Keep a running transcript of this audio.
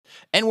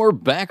And we're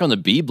back on the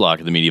B block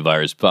of the Media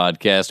Virus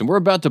podcast, and we're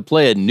about to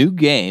play a new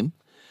game,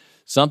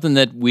 something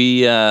that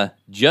we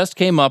just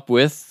came up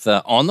with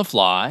on the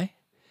fly,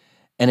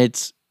 and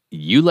it's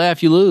You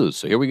Laugh, You Lose.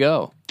 So here we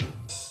go.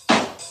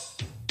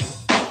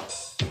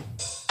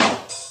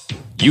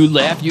 You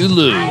laugh, you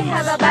lose. I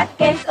have a bad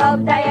case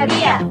of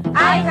diarrhea.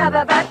 I have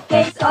a bad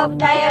case of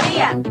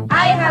diarrhea.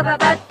 I have a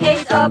bad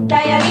case of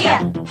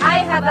diarrhea. I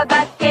have a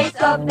bad case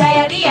of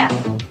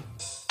diarrhea.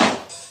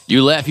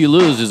 You Laugh, You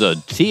Lose is a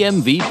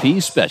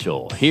TMVP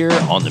special here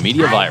on the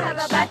Media Virus. I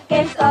have a bad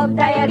case of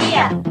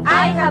diarrhea.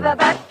 I have a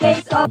bad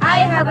case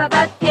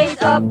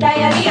of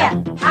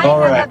diarrhea. I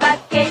All have right. a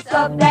bad case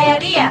of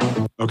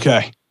diarrhea.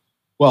 Okay.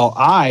 Well,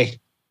 I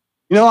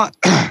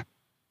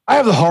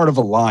have the heart of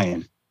a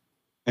lion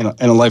and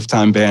a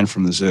lifetime ban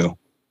from the zoo.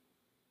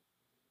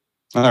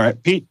 All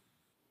right, Pete.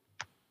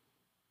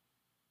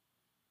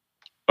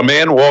 A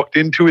man walked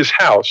into his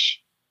house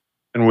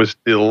and was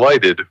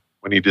delighted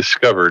when he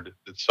discovered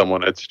that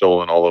someone had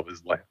stolen all of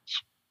his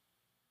lamps.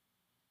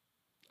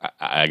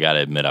 I got to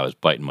admit, I was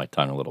biting my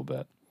tongue a little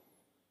bit.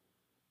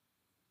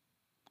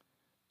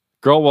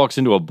 Girl walks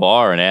into a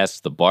bar and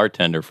asks the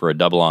bartender for a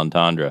double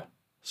entendre,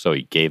 so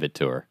he gave it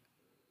to her.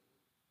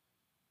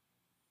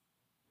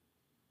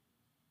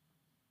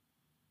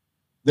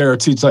 There are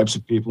two types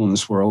of people in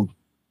this world.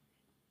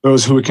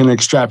 Those who can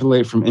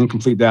extrapolate from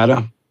incomplete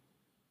data.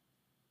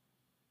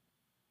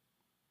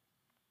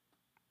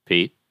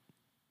 Pete?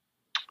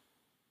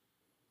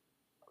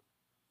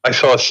 I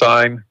saw a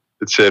sign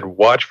that said,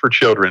 "Watch for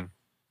children,"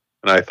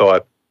 and I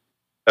thought,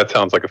 that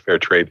sounds like a fair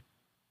trade.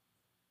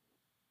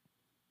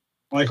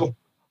 Michael?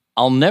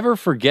 I'll never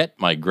forget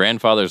my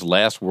grandfather's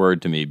last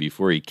word to me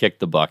before he kicked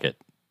the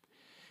bucket.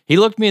 He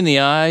looked me in the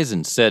eyes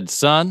and said,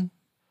 "Son,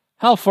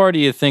 how far do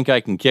you think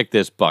I can kick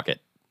this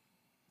bucket?"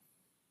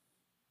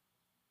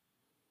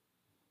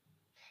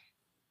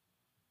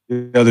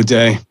 The other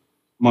day,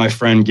 my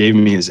friend gave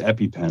me his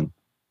EpiPen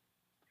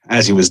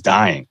as he was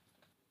dying.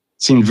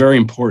 It seemed very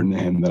important to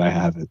him that I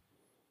have it.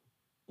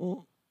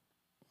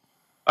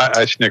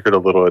 I snickered a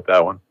little at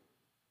that one.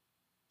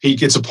 Pete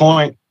gets a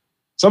point.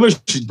 Somebody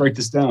should break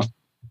this down.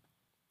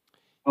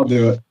 I'll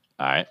do it.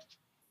 All right.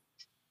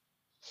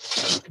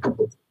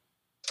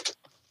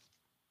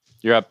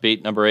 You're up,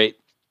 Pete, number 8.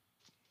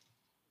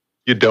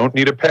 You don't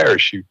need a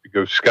parachute to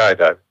go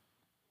skydiving.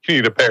 You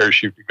need a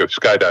parachute to go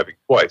skydiving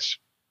twice.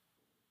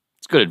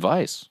 It's good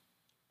advice.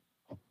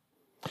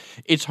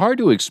 It's hard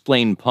to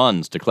explain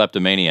puns to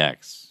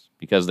kleptomaniacs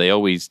because they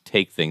always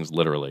take things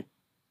literally.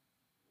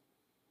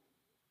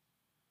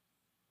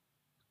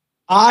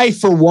 I,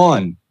 for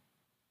one,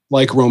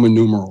 like Roman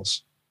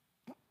numerals.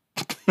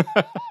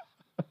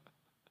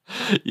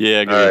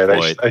 Yeah, give All me a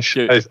right, point.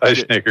 I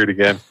snickered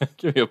again.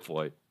 Give me a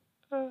point.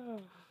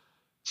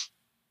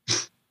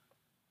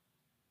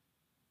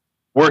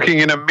 Working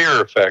in a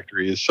mirror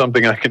factory is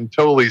something I can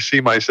totally see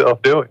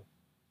myself doing.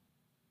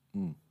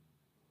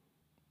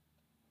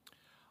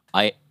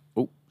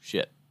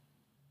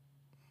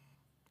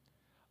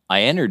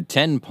 I entered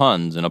 10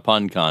 puns in a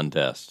pun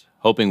contest,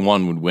 hoping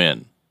one would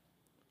win.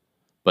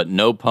 But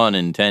no pun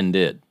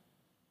intended.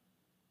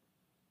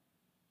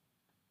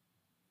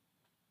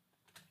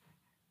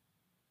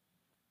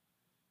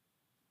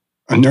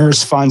 A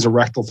nurse finds a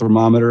rectal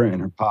thermometer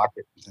in her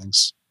pocket and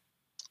thinks,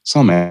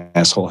 some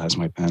asshole has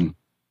my pen.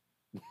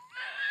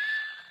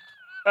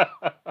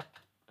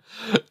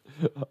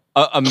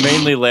 I'm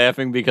mainly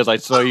laughing because I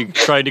saw you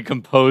trying to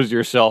compose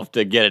yourself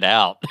to get it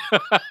out.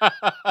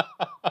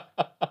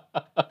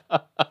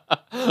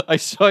 I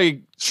saw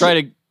you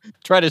try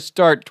to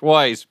start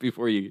twice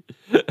before you.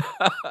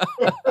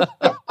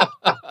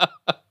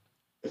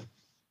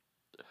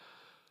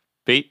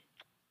 Pete?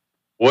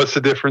 What's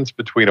the difference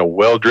between a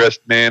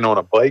well-dressed man on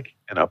a bike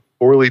and a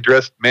poorly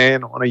dressed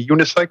man on a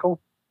unicycle?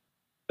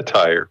 A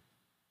tire.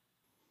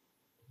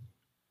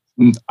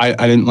 I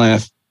didn't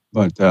laugh,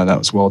 but that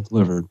was well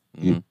delivered.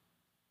 Mm-hmm.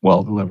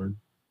 Well delivered.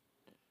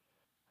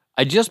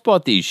 I just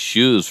bought these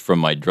shoes from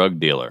my drug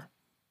dealer.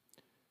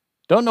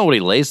 Don't know what he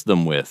laced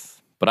them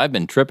with, but I've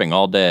been tripping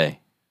all day.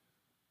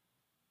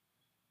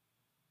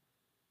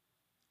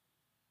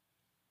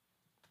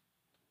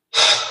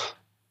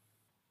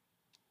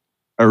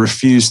 I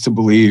refuse to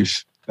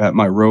believe that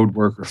my road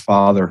worker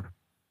father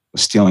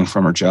was stealing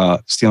from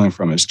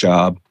his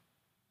job.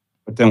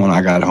 But then when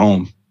I got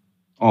home,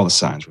 all the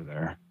signs were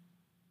there.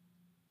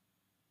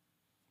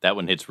 That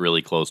one hits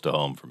really close to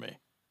home for me.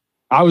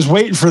 I was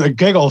waiting for the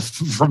giggle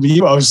from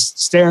you. I was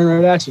staring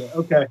right at you.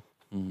 Okay.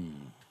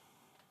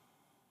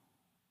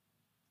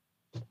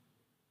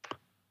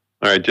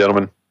 All right,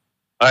 gentlemen.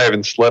 I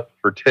haven't slept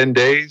for 10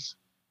 days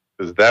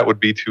because that would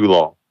be too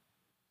long.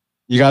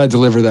 You got to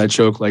deliver that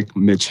joke like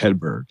Mitch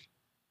Hedberg.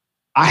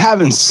 I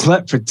haven't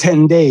slept for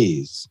 10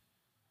 days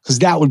because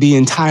that would be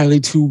entirely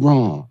too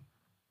wrong.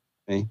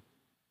 Okay?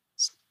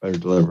 It's better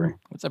delivery.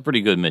 That's a pretty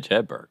good Mitch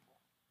Hedberg.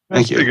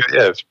 Thank you. Pretty good.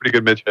 Yeah, it's pretty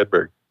good Mitch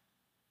Hedberg.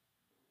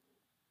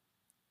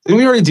 Didn't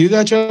we already do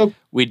that joke?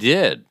 We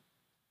did.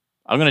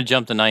 I'm going to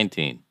jump to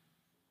 19.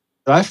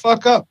 Did I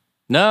fuck up?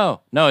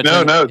 No.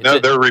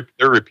 It's They're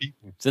repeating.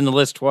 It's in the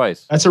list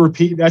twice. That's a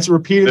repeat. That's a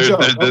repeated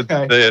joke.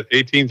 Okay. The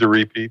 18's a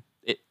repeat.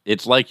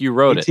 It's like you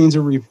wrote 18's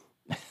a repeat.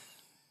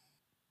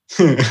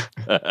 Okay,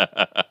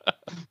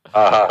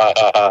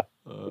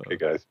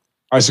 guys.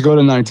 All right, so go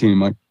to 19,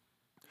 Mike.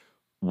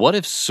 What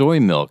if soy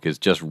milk is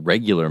just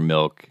regular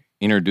milk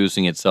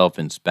introducing itself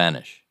in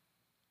Spanish?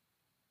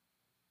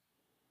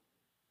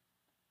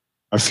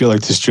 I feel like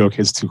this joke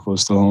hits too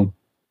close to home.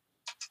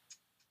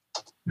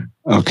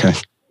 Okay.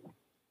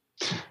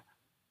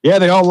 Yeah,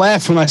 they all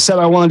laughed when I said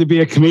I wanted to be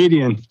a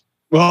comedian.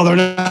 Well, they're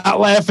not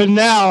laughing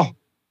now.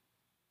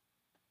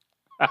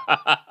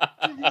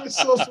 Give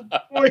yourself a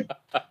point.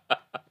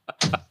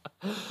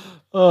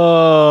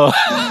 Oh.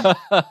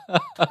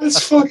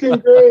 It's fucking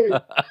great.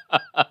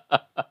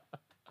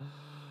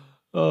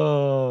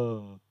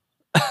 Oh.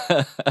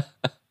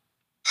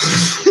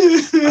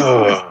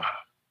 Oh.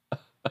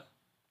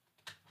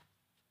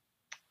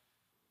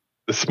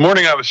 This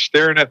morning I was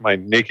staring at my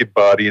naked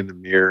body in the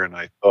mirror and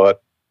I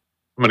thought,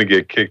 I'm going to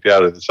get kicked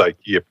out of this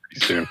IKEA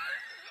pretty soon.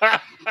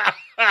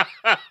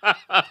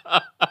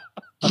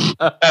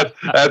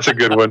 That's a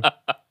good one.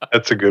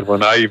 That's a good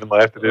one. I even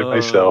laughed at it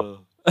myself.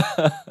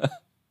 But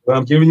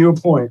I'm giving you a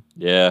point.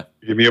 Yeah.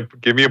 Give me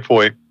a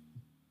point.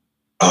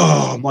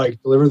 Oh,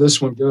 Mike, deliver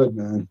this one good,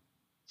 man.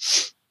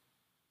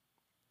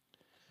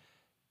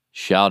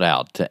 Shout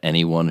out to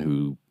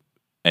anyone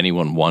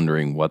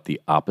wondering what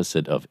the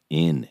opposite of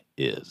in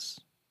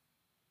is.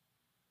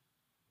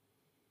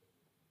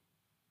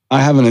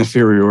 I have an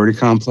inferiority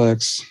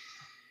complex,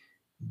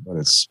 but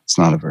it's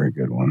not a very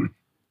good one.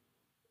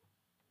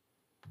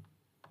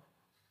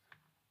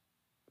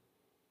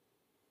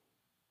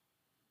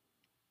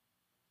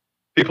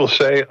 People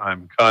say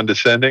I'm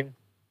condescending.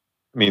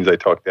 It means I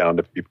talk down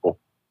to people.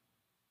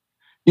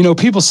 You know,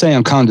 people say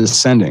I'm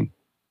condescending.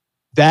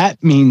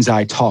 That means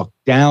I talk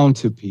down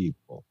to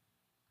people.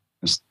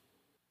 That's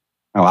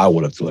how I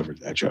would have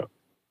delivered that joke.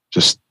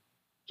 Just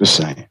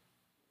saying.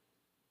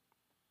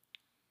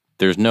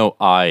 There's no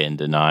I in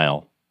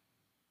denial.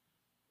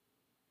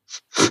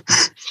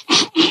 Dude,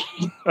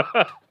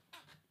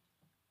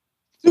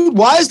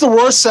 why is the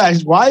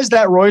Rorschach? Why is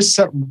that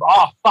Rorschach?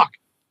 Oh, fuck.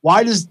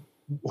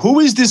 Who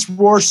is this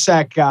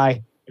Rorschach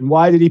guy? And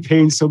why did he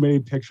paint so many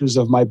pictures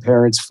of my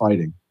parents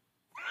fighting?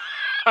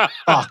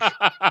 Fuck.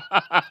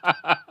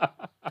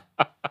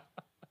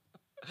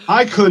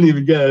 I couldn't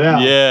even get it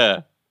out.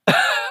 Yeah.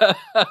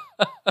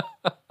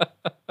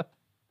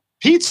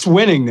 Pete's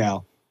winning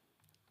now.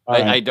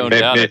 I don't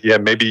doubt it. Yeah,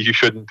 maybe you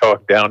shouldn't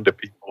talk down to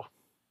people.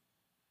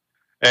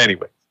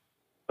 Anyway.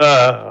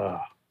 Where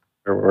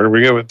do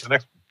we go with the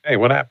next one? Hey,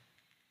 what happened?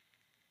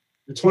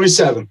 You're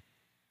 27.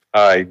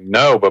 I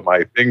know, but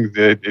my thing,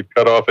 it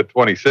cut off at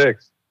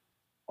 26.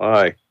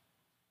 Why?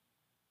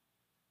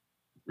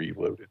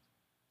 Reloaded.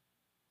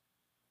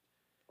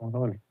 What's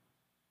going on?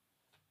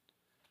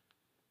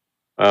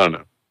 I don't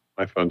know.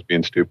 My phone's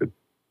being stupid.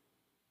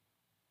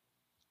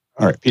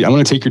 All right, Pete, I'm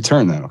going to take your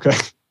turn now, okay?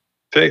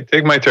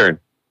 Take my turn.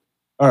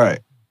 All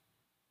right.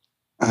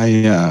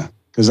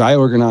 Because I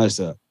organized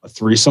a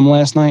threesome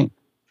last night.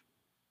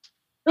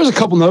 There was a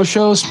couple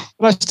no-shows,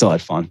 but I still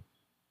had fun.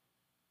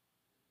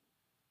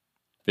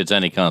 If it's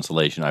any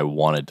consolation, I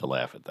wanted to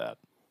laugh at that.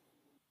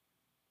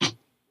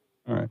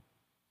 All right.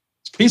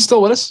 Is Pete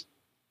still with us?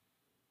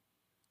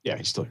 Yeah,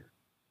 he's still here.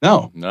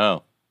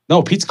 No,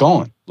 Pete's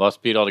gone.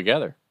 Lost Pete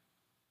altogether.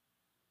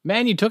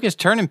 Man, you took his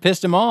turn and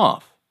pissed him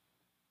off.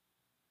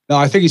 No,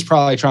 I think he's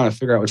probably trying to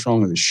figure out what's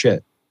wrong with his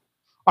shit.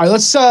 All right,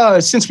 let's,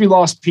 since we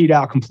lost Pete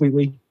out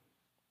completely,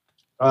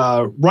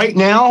 right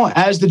now,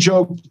 as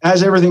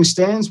everything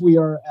stands, we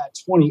are at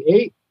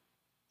 28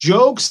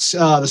 jokes.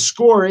 The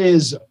score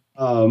is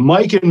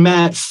Mike and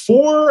Matt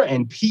 4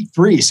 and Pete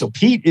 3. So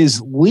Pete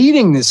is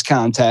leading this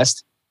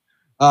contest.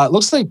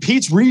 Looks like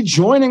Pete's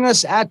rejoining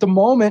us at the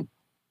moment.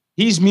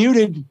 He's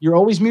muted. You're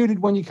always muted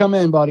when you come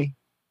in, buddy.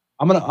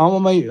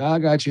 I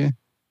got you.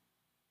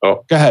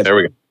 Oh, go ahead. There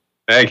we go.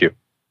 Thank you.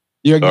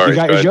 You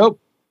got your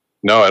joke?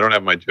 No, I don't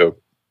have my joke.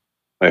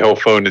 My whole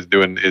phone is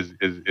going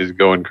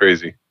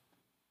crazy.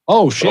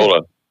 Oh shit!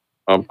 Hold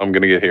on, I'm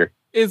gonna get here.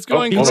 It's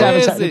going Pete's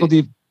crazy. Having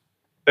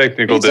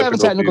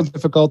technical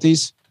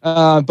difficulties.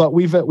 But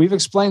we've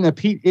explained that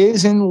Pete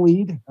is in the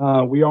lead.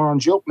 We are on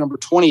joke number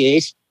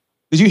 28.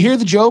 Did you hear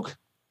the joke?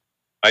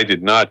 I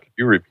did not. Could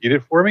you repeat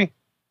it for me?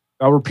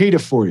 I'll repeat it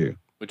for you.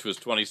 Which was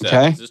 27.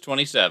 Okay. This is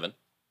 27.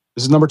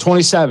 This is number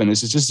 27.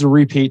 This is just a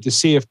repeat to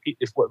see if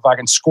I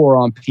can score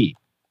on Pete.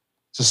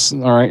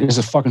 All right, it's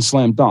a fucking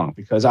slam dunk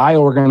because I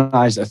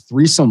organized a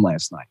threesome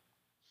last night.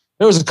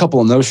 There was a couple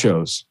of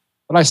no-shows,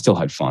 but I still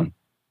had fun.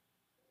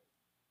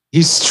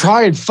 He's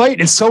trying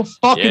fighting. It's so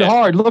fucking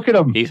hard. Look at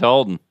him. He's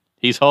holding.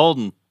 Put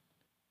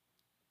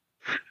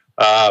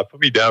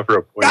me down for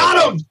a point.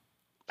 Got him.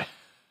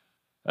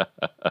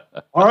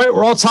 All right,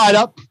 we're all tied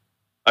up.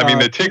 I mean,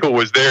 the tickle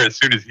was there as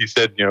soon as he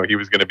said, he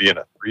was going to be in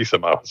a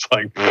threesome. I was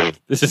like,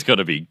 this is going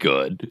to be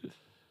good.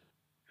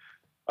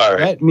 All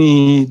right. Let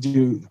me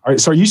do. All right.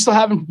 So you're still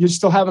having a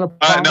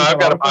problem? No, I've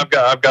got him up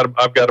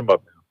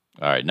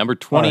now. All right. Number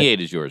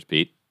 28 is yours,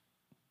 Pete.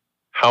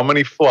 How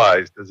many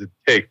flies does it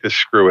take to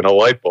screw in a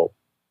light bulb?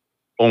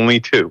 Only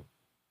 2.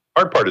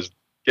 Hard part is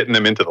getting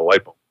them into the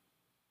light bulb.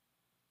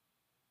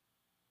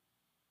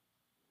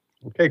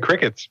 Okay,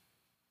 crickets.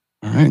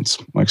 All right, it's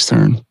Mike's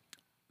turn.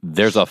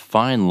 There's a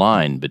fine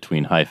line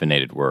between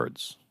hyphenated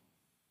words.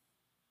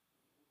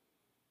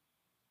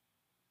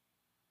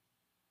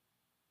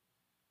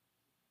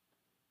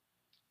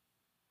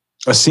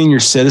 A senior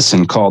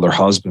citizen called her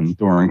husband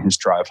during his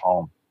drive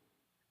home.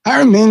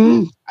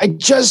 Herman, I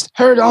just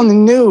heard on the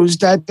news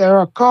that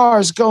there's a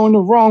car going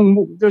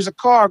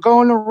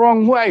the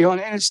wrong way on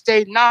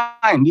Interstate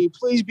 9. Do you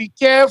please be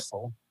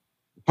careful?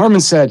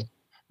 Herman said,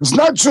 it's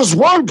not just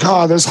one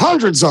car, there's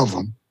hundreds of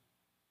them.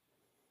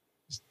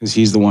 Because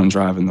he's the one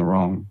driving the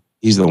wrong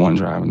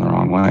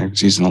way, because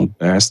he's an old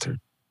bastard.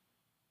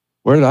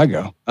 Where did I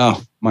go?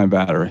 Oh, my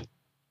battery.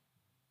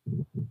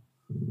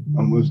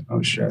 I'm losing.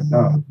 Oh, shit.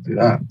 No, do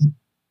that.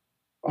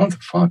 What the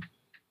fuck?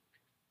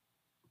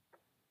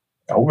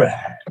 All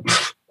right.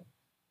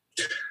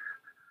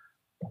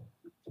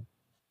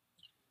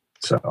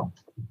 So,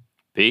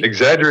 Pete?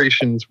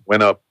 Exaggerations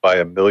went up by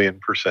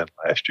 1,000,000%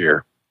 last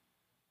year.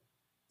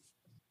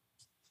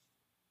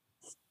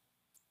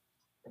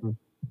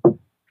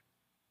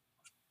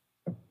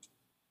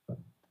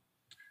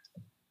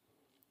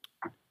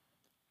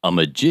 A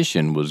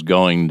magician was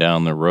going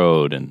down the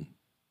road and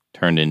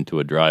turned into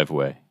a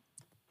driveway.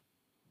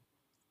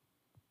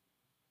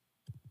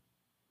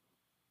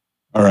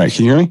 All right,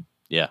 can you hear me?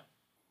 Yeah.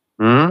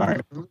 All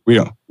right, we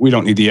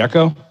don't need the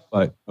echo,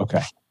 but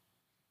okay.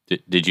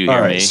 Did you hear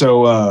All right, me?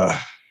 so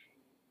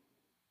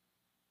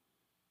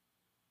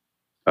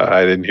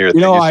I didn't hear.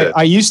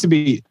 I used to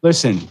be.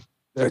 Listen,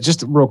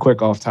 just real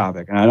quick off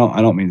topic, and I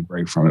don't mean to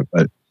break from it,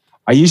 but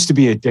I used to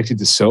be addicted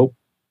to soap,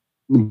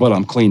 but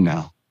I'm clean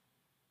now.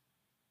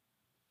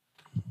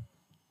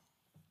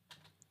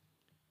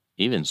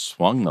 Even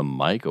swung the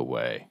mic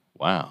away.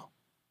 Wow.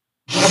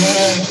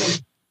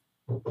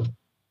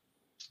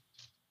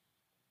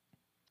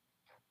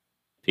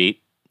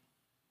 Pete?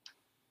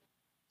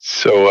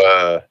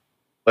 So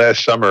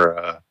last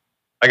summer,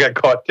 I got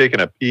caught taking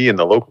a pee in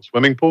the local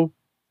swimming pool.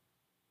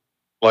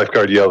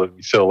 Lifeguard yelled at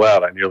me so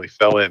loud, I nearly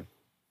fell in.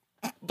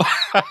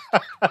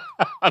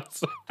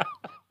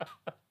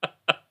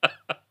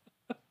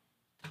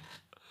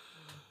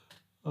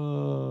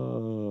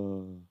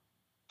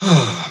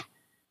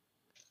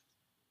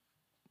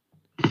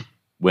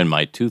 When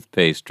my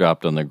toothpaste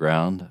dropped on the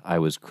ground, I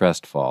was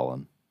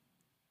crestfallen.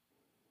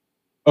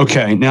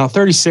 Okay, now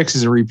 36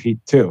 is a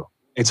repeat too.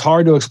 It's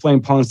hard to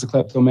explain puns to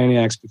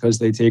kleptomaniacs because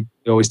they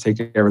always take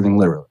everything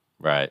literally.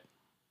 Right.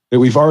 But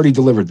we've already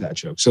delivered that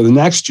joke. So the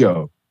next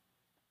joke,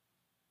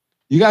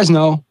 you guys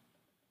know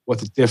what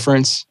the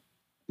difference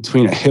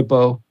between a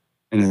hippo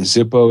and a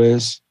zippo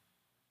is?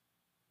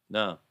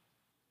 No.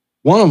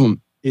 One of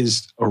them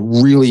is a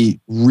really,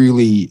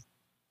 really,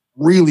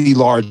 really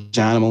large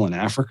animal in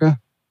Africa.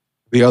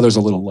 The other's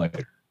a little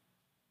lighter.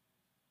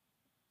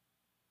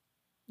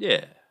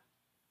 Yeah.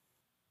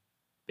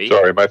 Pete?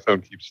 Sorry, my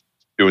phone keeps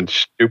doing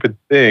stupid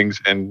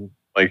things and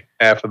like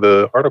half of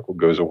the article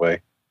goes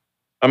away.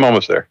 I'm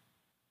almost there.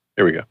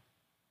 Here we go.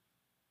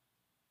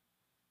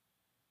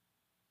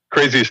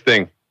 Craziest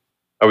thing.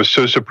 I was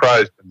so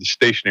surprised when the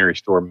stationery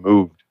store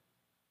moved.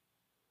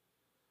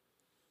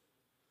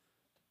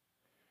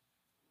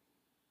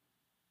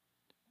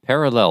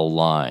 Parallel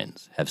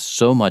lines have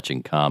so much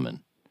in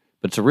common,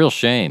 but it's a real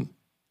shame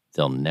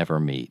they'll never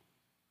meet.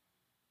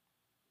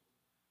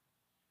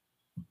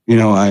 You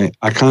know, I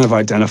kind of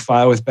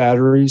identify with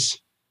batteries.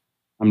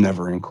 I'm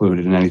never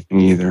included in anything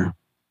either.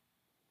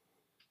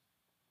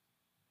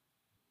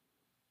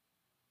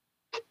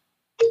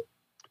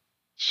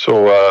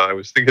 So I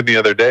was thinking the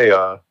other day,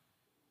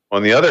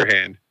 on the other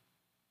hand,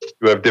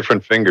 you have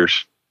different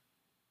fingers.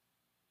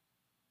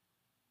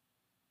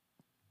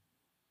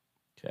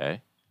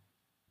 Okay.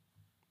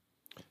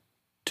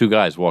 Two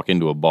guys walk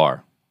into a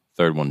bar.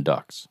 Third one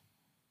ducks.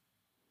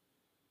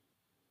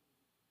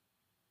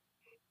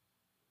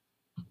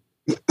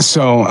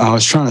 So I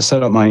was trying to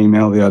set up my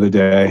email the other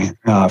day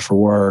for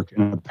work,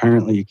 and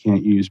apparently you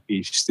can't use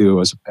beef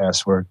stew as a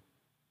password.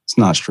 It's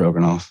not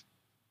stroganoff.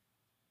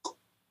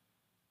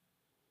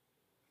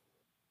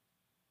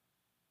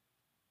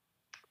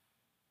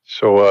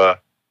 So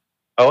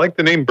I like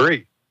the name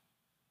Brie,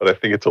 but I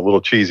think it's a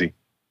little cheesy.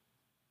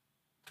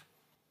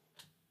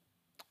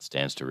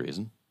 Stands to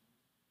reason.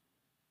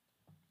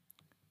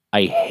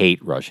 I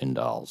hate Russian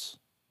dolls.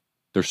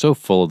 They're so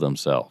full of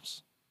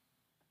themselves.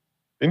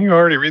 Didn't you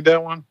already read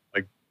that one?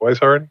 Like twice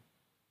already?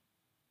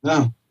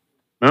 No.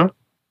 No?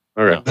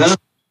 Okay. No.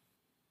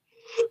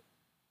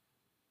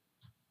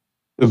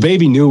 The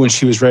baby knew when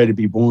she was ready to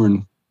be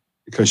born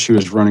because she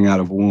was running out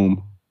of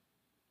womb.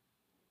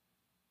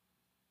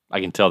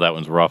 I can tell that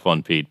one's rough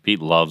on Pete.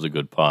 Pete loves a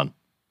good pun.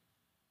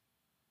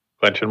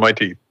 Clenching my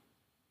teeth.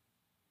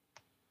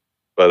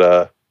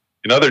 But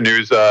in other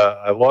news,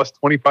 I lost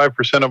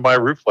 25% of my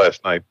roof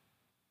last night.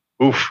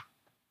 Oof.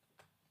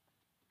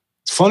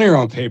 It's funnier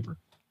on paper.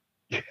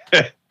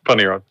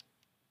 Funnier on.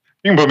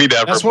 You can put me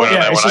down That's for a point what.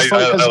 on Yeah, that it's one. just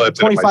funny I because laughed at it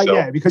 25. myself.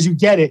 Yeah, because you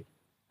get it.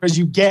 Because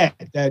you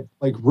get that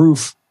like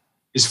roof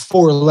is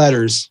 4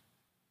 letters.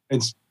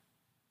 It's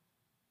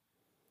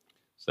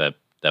So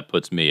that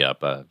puts me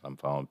up. I'm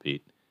following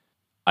Pete.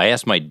 I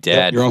asked my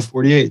dad. You're on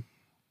 48.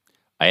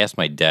 I asked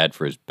my dad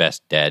for his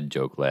best dad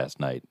joke last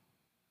night.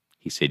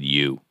 He said,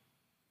 "You."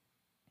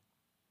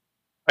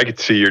 I could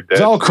see your dad.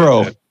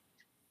 Velcro.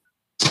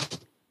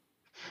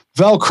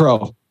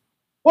 Velcro.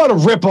 What a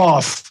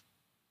ripoff.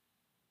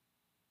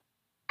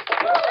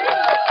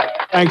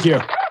 Thank you.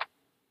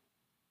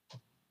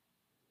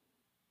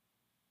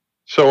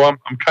 So I'm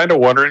kind of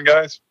wondering,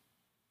 guys,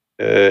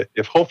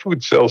 if Whole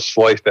Foods sells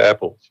sliced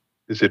apples,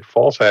 is it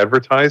false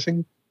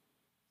advertising?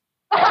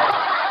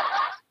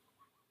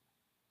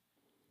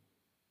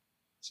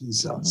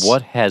 Jesus.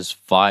 What has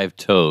 5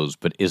 toes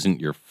but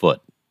isn't your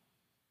foot?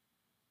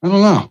 I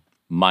don't know.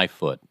 My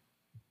foot.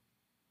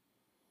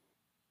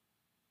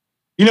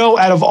 You know,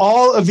 out of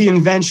all of the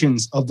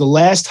inventions of the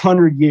last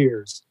 100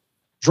 years,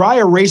 dry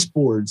erase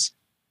boards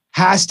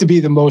has to be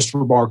the most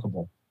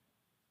remarkable.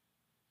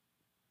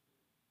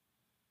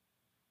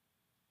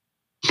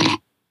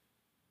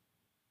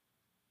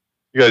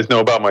 You guys know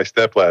about my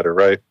stepladder,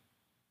 right?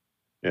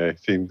 Yeah,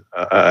 see,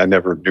 I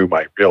never knew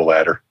my real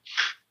ladder.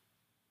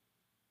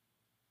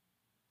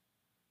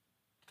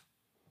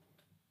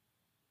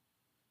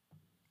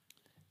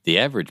 The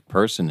average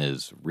person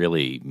is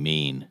really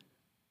mean.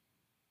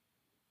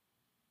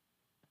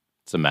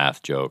 It's a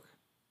math joke.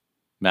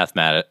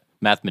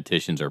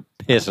 Mathematicians are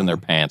pissing their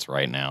pants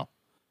right now.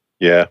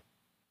 Yeah.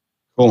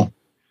 Cool.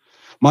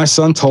 My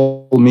son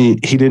told me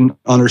he didn't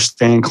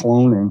understand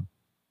cloning.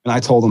 And I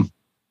told him,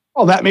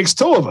 oh, that makes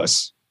 2 of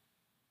us.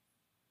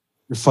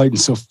 You're fighting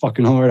so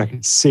fucking hard, I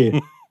can see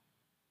it.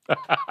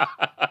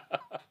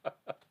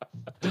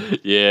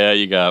 Yeah,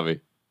 you got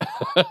me.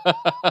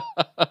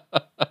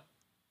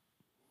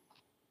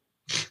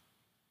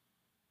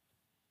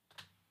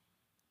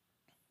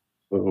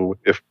 So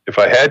if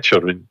I had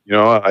children, you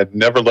know, I'd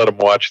never let them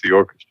watch the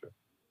orchestra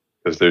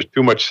because there's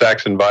too much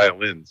sax and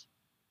violins.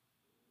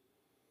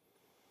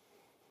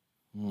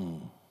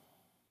 I'm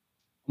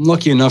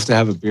lucky enough to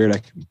have a beard I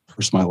can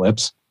purse my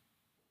lips.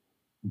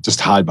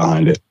 Just hide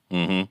behind it.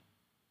 Mm-hmm.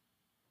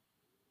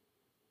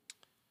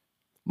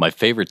 My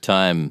favorite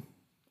time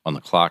on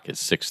the clock is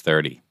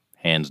 6:30,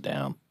 hands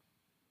down.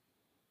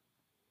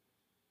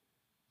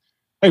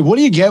 Hey, what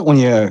do you get when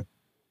you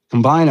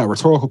combine a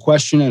rhetorical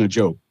question and a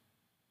joke?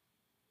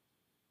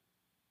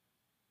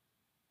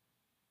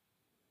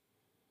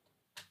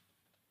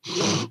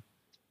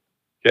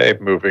 Okay,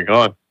 moving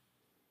on.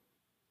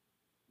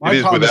 My It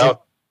is problem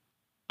without.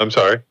 I'm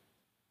sorry.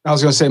 I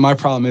was going to say my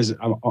problem is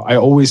I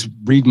always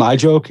read my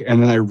joke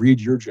and then I read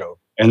your joke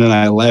and then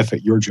I laugh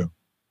at your joke.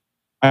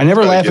 I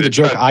never laugh at the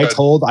joke I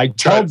told. I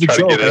tell the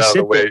joke. I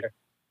sit there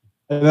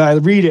and then I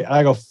read it and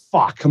I go,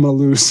 "Fuck, I'm going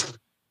to lose."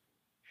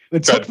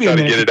 It took me a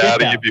minute to get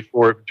out of you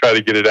before. Try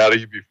to get it out of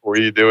you before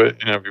you do it.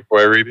 You know, before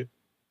I read it.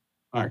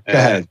 All right, go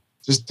ahead.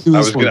 Just do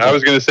this. I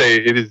was going to say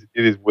it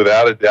is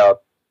without a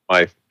doubt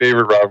my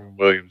favorite Robin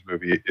Williams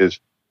movie is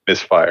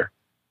Misfire.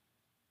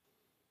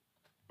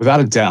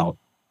 Without a doubt,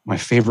 my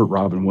favorite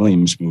Robin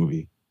Williams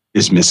movie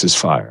is Mrs.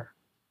 Fire.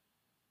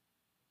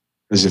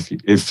 Because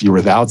if you're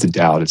without the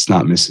doubt, it's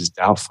not Mrs.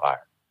 Doubtfire.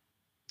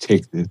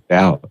 Take the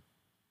doubt.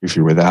 If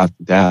you're without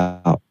the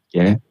doubt,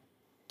 get it?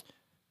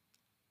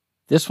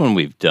 This one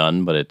we've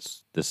done,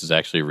 but this is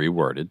actually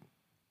reworded.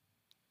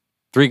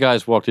 3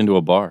 guys walked into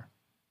a bar.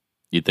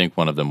 You'd think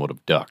one of them would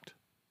have ducked.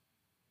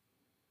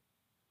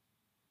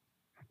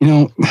 You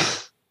know,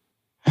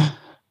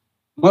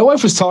 my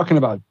wife was talking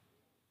about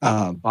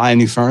buying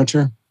new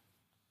furniture,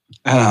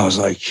 and I was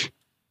like,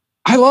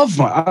 I love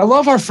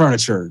our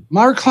furniture.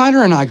 My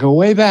recliner and I go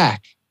way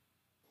back.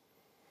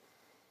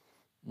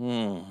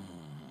 When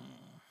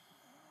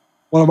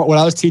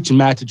I was teaching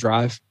Matt to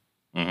drive,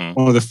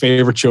 one of the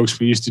favorite jokes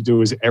we used to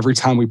do is every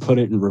time we put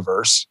it in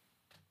reverse,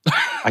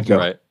 I go,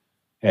 right.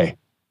 Hey,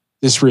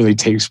 this really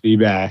takes me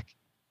back.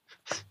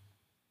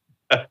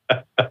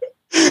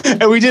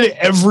 And we did it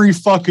every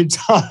fucking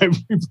time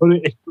we put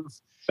it in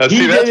reverse. He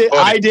did it,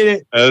 funny. I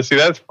did it. See,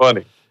 that's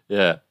funny.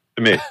 Yeah.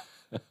 To me.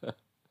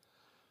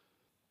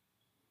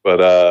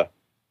 But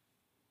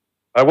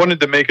I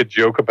wanted to make a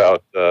joke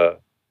about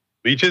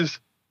leeches,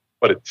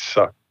 but it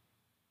sucked.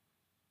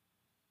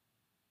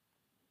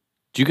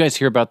 Did you guys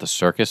hear about the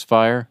circus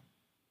fire?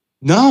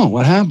 No,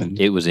 what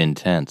happened? It was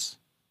intense.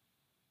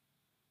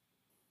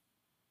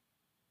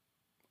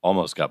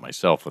 Almost got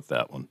myself with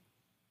that one.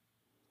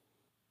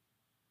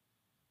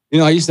 You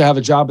know, I used to have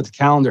a job at the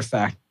calendar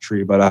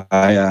factory, but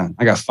I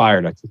got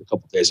fired. I took a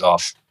couple of days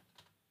off.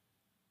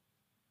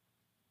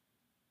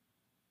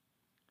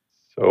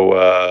 So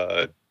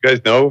you guys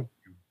know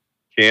you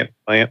can't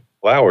plant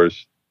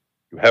flowers.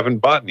 You haven't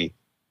botany.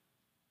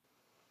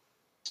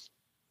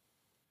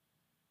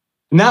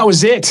 And that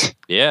was it.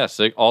 Yeah,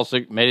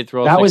 made it through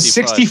all 65. That was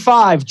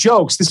 65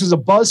 jokes. This was a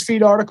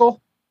BuzzFeed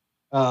article.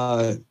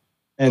 And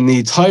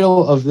the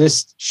title of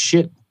this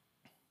shit.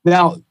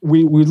 Now,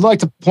 we'd like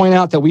to point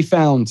out that we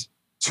found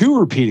 2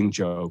 repeating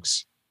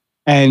jokes.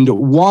 and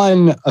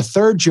a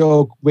third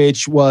joke,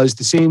 which was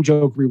the same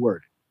joke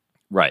reworded.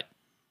 Right.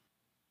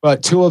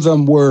 But two of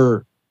them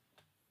were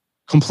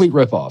complete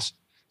ripoffs.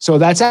 So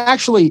that's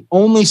actually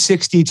only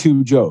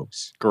 62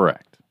 jokes.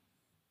 Correct.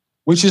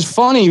 Which is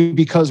funny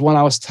because when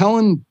I was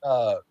telling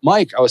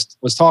Mike, I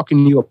was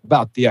talking to you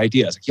about the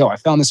idea. I was like, yo, I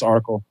found this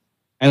article,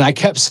 and I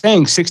kept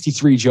saying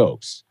 63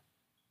 jokes.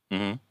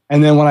 Mm-hmm.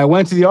 And then when I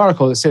went to the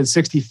article, it said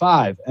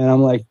 65. And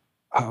I'm like,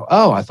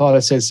 oh, I thought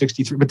it said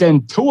 63. But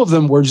then two of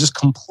them were just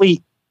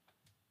complete.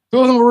 Two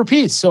of them were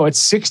repeats. So it's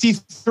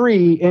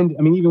 63. And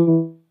I mean,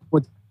 even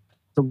with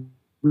the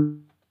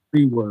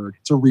reword,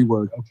 it's a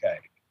reword. Okay.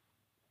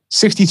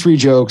 63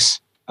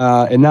 jokes.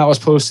 And that was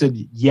posted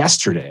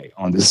yesterday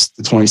on the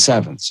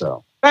 27th.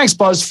 So thanks,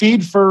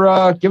 BuzzFeed,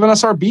 for giving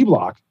us our B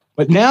block.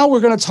 But now we're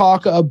going to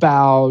talk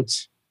about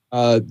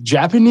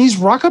Japanese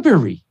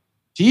rockabilly.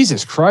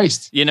 Jesus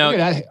Christ. You know, not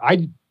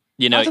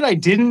that I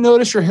didn't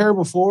notice your hair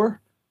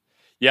before.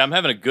 Yeah, I'm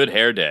having a good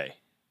hair day.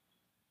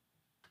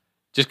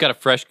 Just got a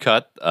fresh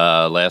cut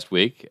last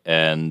week,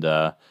 and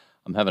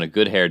I'm having a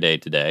good hair day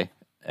today.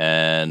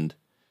 And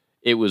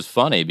it was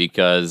funny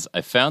because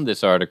I found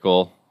this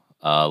article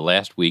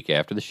last week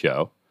after the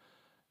show,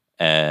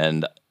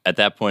 and at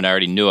that point, I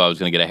already knew I was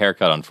going to get a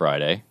haircut on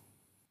Friday.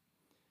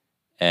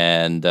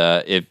 And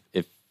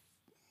if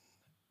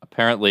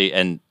apparently,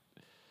 and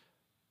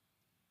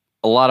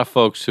a lot of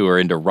folks who are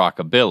into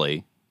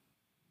rockabilly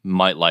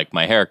might like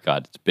my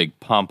haircut. It's a big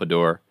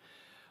pompadour.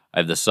 I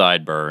have the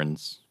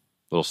sideburns,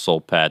 little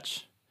soul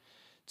patch.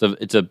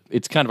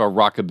 It's kind of a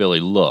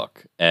rockabilly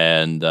look.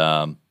 And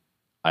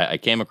I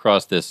came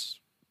across this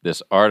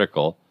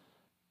article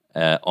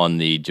on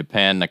the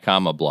Japan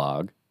Nakama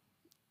blog,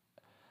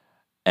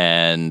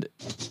 and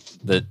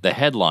the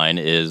headline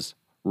is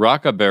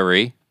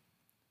 "Rockabilly,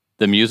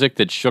 the music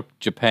that shook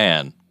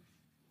Japan."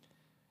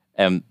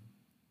 And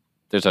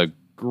there's a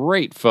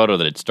great photo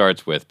that it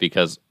starts with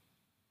because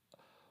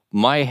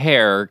my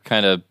hair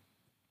kind of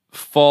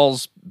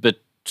falls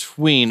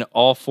between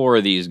all four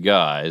of these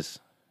guys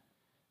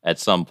at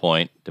some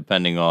point,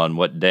 depending on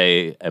what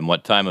day and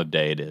what time of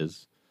day it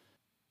is.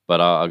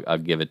 But I'll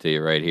give it to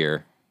you right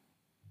here.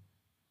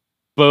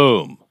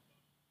 Boom.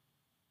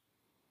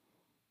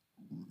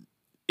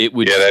 It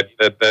would. Yeah,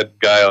 that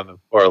guy on the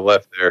far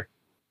left there.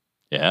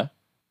 Yeah.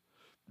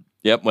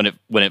 Yep.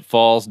 When it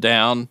falls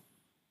down,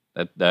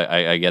 that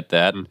I get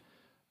that.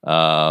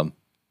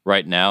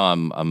 Right now,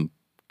 I'm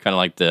kind of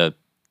like the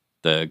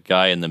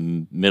guy in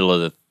the middle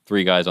of the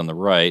three guys on the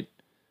right.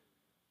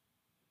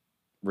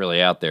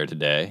 Really out there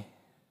today.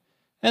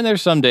 And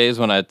there's some days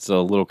when it's a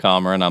little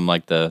calmer, and I'm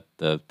like the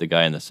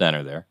guy in the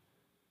center there.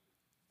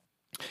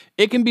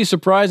 It can be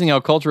surprising how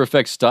culture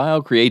affects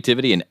style,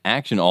 creativity, and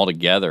action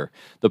altogether.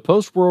 The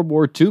post-World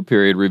War II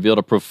period revealed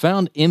a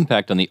profound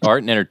impact on the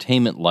art and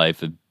entertainment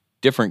life of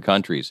different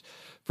countries.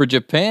 For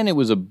Japan, it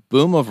was a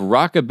boom of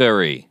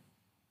rockabilly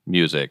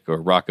music, or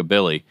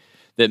rockabilly,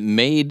 that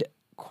made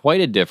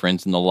quite a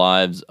difference in the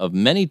lives of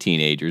many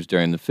teenagers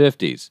during the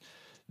 50s.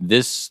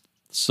 This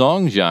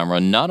song genre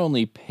not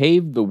only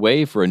paved the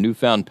way for a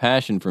newfound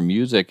passion for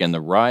music and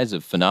the rise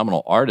of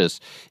phenomenal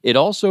artists, it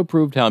also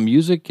proved how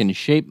music can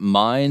shape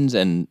minds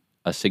and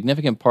a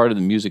significant part of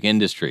the music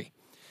industry.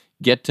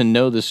 Get to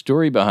know the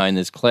story behind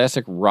this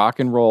classic rock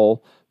and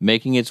roll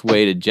making its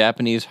way to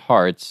Japanese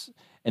hearts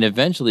and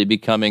eventually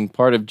becoming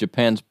part of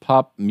Japan's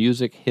pop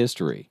music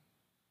history.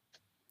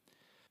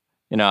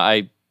 You know,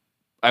 I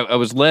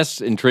was less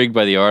intrigued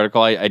by the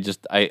article. I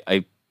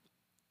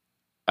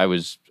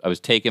was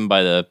taken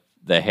by the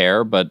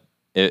hair, but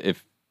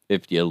if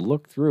you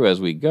look through as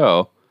we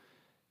go,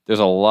 there's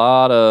a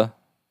lot of,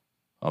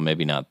 well,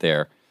 maybe not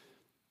there.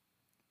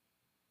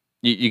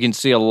 You can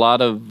see a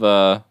lot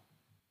of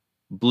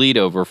bleed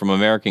over from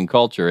American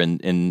culture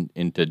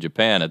into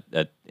Japan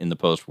in the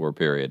post-war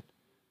period.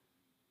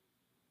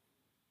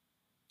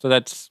 So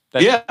that's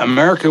yeah.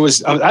 America was.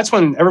 That's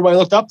when everybody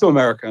looked up to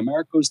America.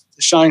 America was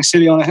the shining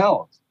city on a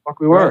hill. Fuck,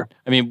 we were. Right.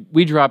 I mean,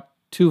 we dropped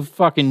 2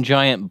 fucking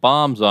giant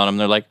bombs on them.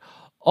 They're like,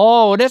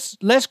 "Oh,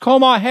 let's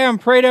comb our hair and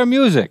play their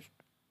music."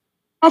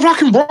 Oh,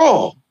 rock and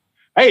roll.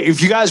 Hey,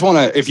 if you guys want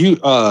to, if you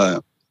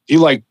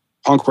like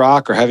punk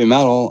rock or heavy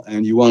metal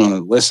and you want to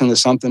listen to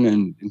something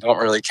and don't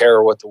really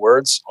care what the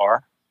words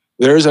are,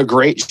 there's a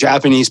great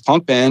Japanese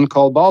punk band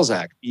called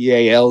Balzac,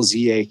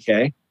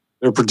 Balzak.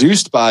 They're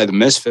produced by the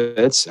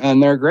Misfits,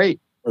 and they're great.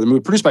 Or they're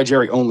produced by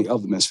Jerry Only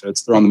of the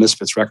Misfits. They're on the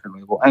Misfits record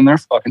label, and they're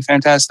fucking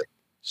fantastic.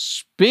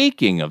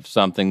 Speaking of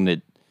something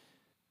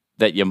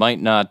that you might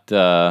not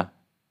know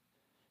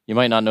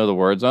the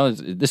words on,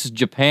 this is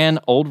Japan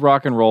Old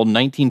Rock and Roll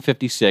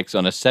 1956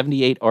 on a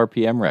 78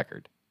 RPM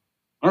record.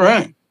 All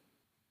right.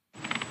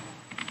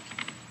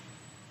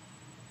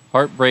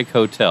 Heartbreak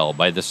Hotel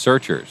by The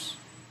Searchers.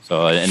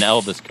 So an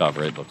Elvis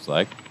cover, it looks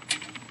like.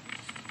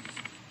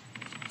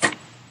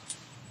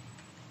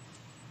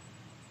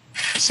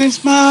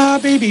 Since my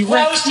baby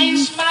Well, wrecked me.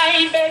 since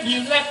my baby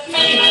left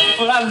me,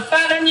 well, I've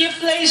found a new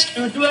place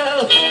to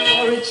dwell.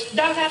 For it's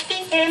down at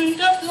the end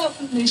of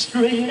Lonely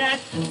Street at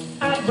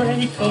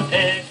Heartbreak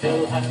Hotel.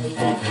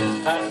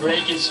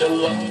 Heartbreak is so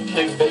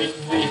lonely, baby,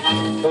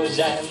 'cause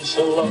I'm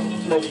so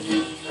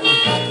lonely.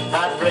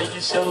 Heartbreak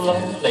is so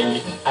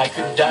lonely, I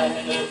could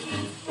die.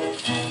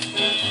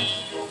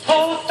 とう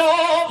とう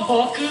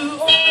僕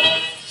を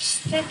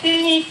捨て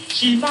てに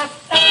しまっ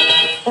た。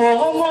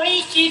思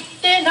い切っ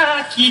て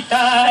泣き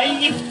た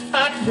い。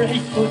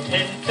Heartbreak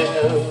Hotel。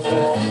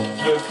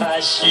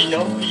昔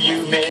の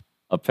夢。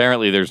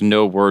 Apparently, there's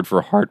no word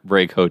for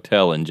Heartbreak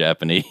Hotel in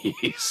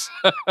Japanese.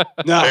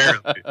 No.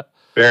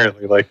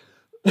 Apparently, like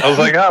I was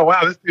like, oh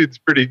wow, this dude's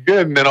pretty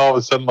good, and then all of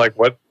a sudden, like,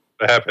 what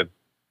happened?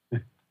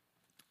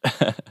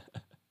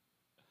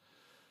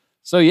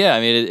 So yeah,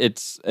 I mean,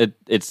 it's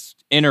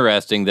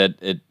interesting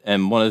that it,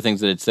 and one of the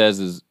things that it says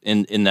is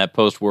in that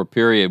post-war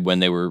period when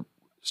they were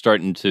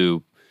starting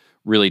to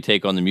really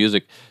take on the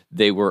music,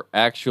 they were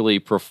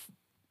actually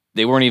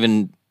they weren't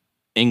even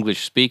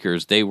English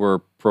speakers; they were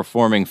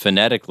performing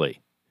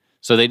phonetically,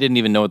 so they didn't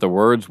even know what the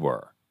words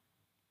were.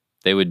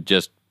 They would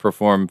just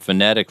perform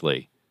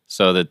phonetically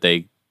so that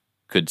they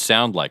could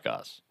sound like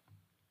us.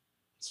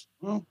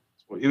 Well,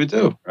 that's what you would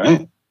do,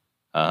 right?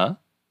 Uh-huh.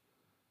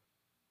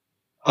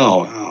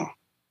 Oh, wow.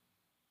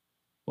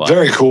 What?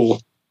 Very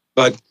cool.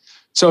 But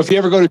so if you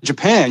ever go to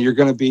Japan, you're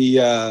going to be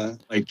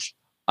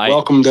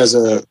welcomed as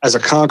a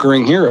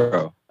conquering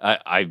hero.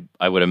 I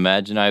would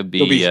imagine I'd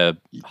be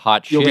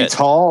hot shit. You'll be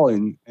tall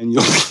and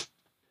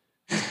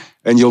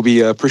you'll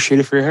be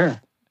appreciated for your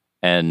hair.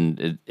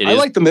 And I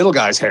like the middle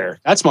guy's hair.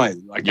 That's my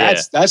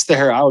that's the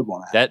hair I would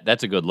want to have.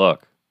 That's a good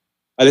look.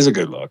 That is a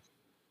good look.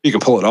 You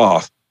can pull it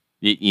off.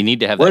 You need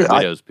to have that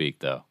widow's peak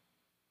though.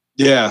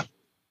 Yeah.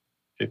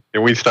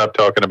 Can we stop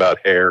talking about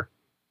hair?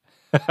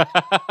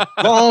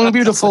 Long,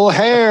 beautiful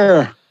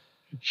hair.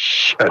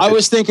 I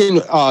was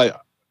thinking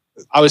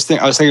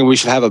we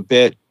should have a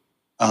bit,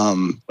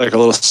 like a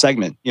little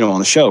segment, on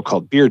the show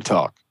called Beard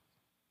Talk.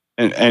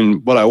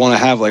 And what I want to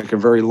have like a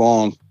very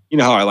long,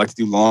 how I like to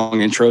do long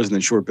intros and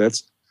then short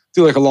bits.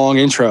 Do like a long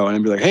intro and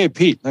then be like, "Hey,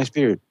 Pete, nice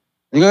beard."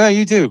 And you go, "Yeah,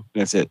 you too."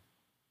 And that's it.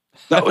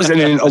 That was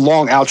in a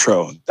long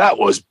outro. That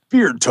was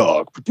Beard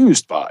Talk,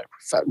 produced by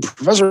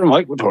Professor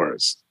Mike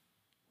Latoris.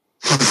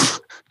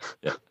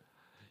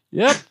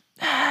 Yep.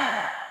 You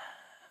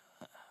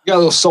got a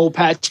little soul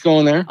patch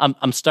going there.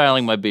 I'm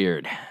styling my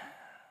beard.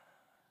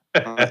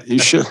 You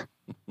should.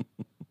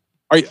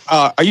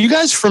 Are you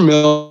guys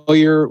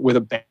familiar with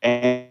a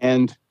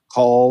band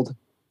called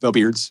The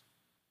Beards?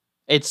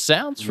 It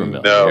sounds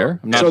familiar. No.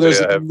 I'm not, So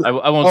there's I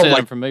won't say that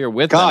I'm familiar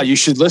with God, them. you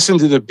should listen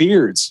to The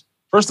Beards.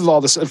 First of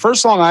all, the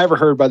first song I ever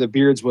heard by The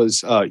Beards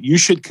was "You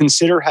Should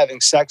Consider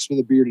Having Sex with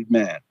a Bearded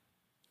Man."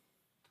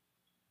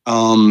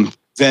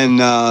 Then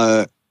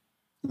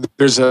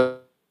there's a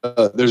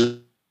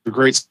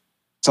great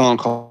song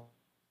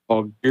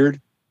called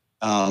 "Beard."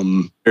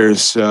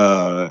 There's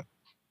 "No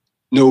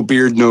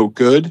Beard, No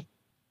Good."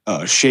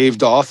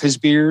 Shaved off his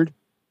beard.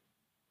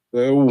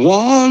 There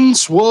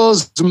once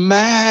was a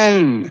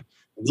man,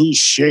 and he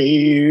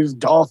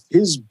shaved off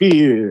his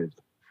beard.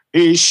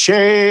 He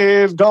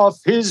shaved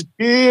off his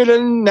beard,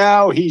 and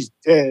now he's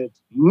dead.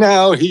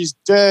 Now he's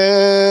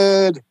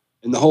dead.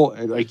 And the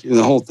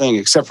whole thing,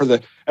 except for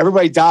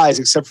everybody dies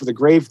except for the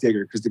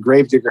gravedigger, because the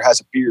gravedigger has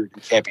a beard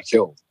and can't be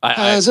killed.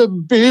 Has a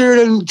beard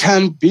and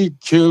can't be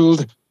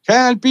killed.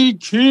 Can't be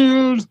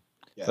killed.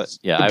 Yes.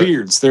 Yeah, the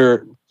Beards.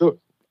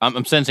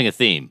 I'm sensing a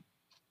theme.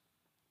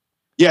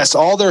 Yes,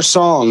 all their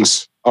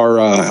songs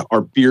are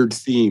beard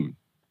themed.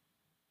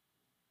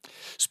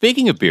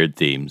 Speaking of beard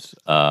themes,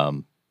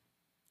 in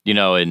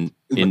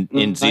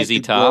ZZ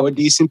Top,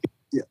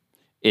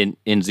 in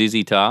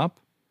ZZ Top,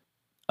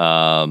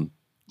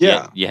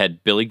 you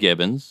had Billy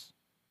Gibbons,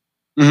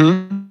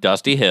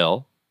 Dusty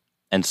Hill,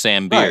 and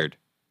Sam Beard,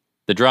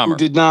 the drummer, who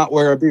did not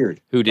wear a beard,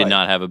 who did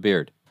not have a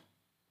beard,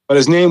 but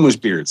his name was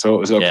Beard, so it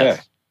was okay.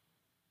 Yes.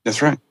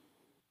 That's right.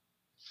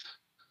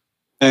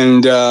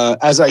 And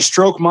as I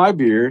stroke my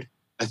beard,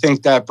 I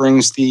think that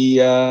brings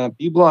the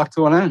B block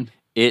to an end.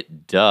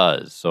 It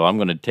does. So I'm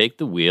going to take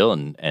the wheel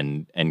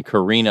and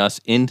careen us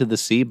into the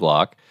C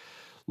block.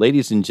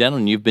 Ladies and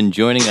gentlemen, you've been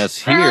joining us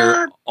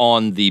here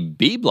on the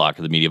B block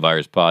of the Media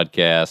Virus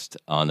Podcast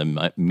on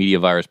the Media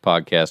Virus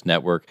Podcast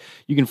Network.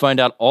 You can find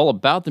out all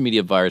about the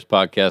Media Virus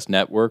Podcast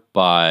Network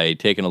by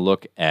taking a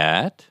look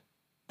at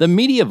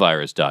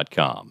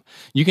themediavirus.com.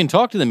 You can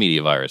talk to the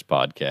Media Virus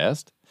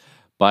Podcast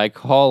by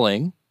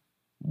calling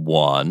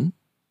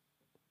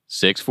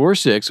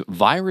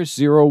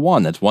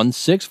 1-646-VIRUS-01. That's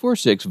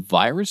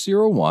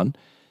 1-646-VIRUS-01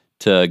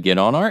 to get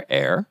on our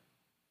air.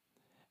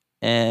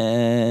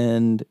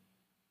 And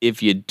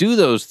if you do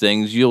those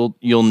things, you'll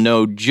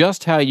know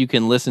just how you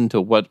can listen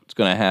to what's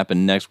going to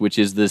happen next, which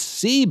is the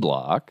C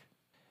block.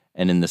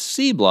 And in the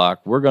C block,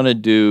 we're going to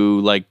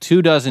do like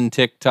 24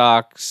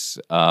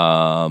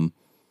 TikToks.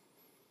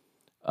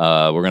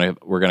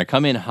 We're gonna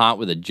come in hot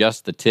with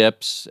just the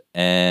tips,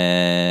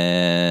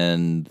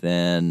 and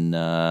then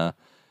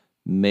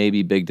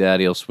Maybe Big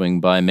Daddy will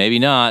swing by, maybe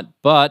not,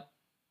 but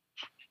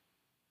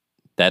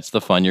that's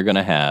the fun you're going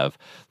to have.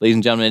 Ladies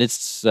and gentlemen,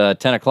 it's 10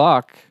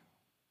 o'clock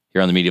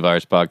here on the Media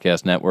Virus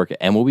Podcast Network,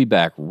 and we'll be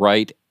back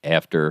right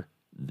after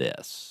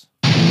this.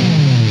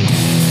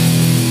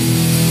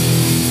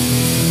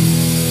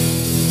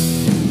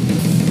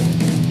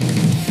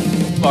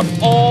 Fuck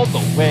all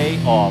the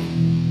way off.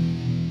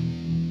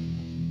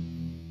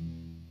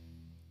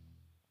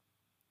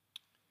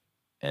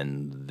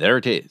 And there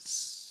it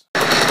is.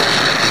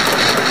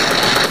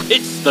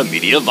 It's the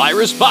Media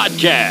Virus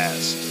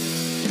Podcast.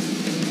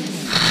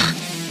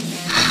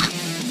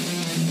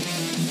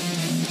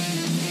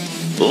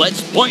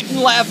 Let's point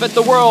and laugh at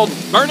the world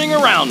burning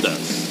around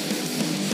us.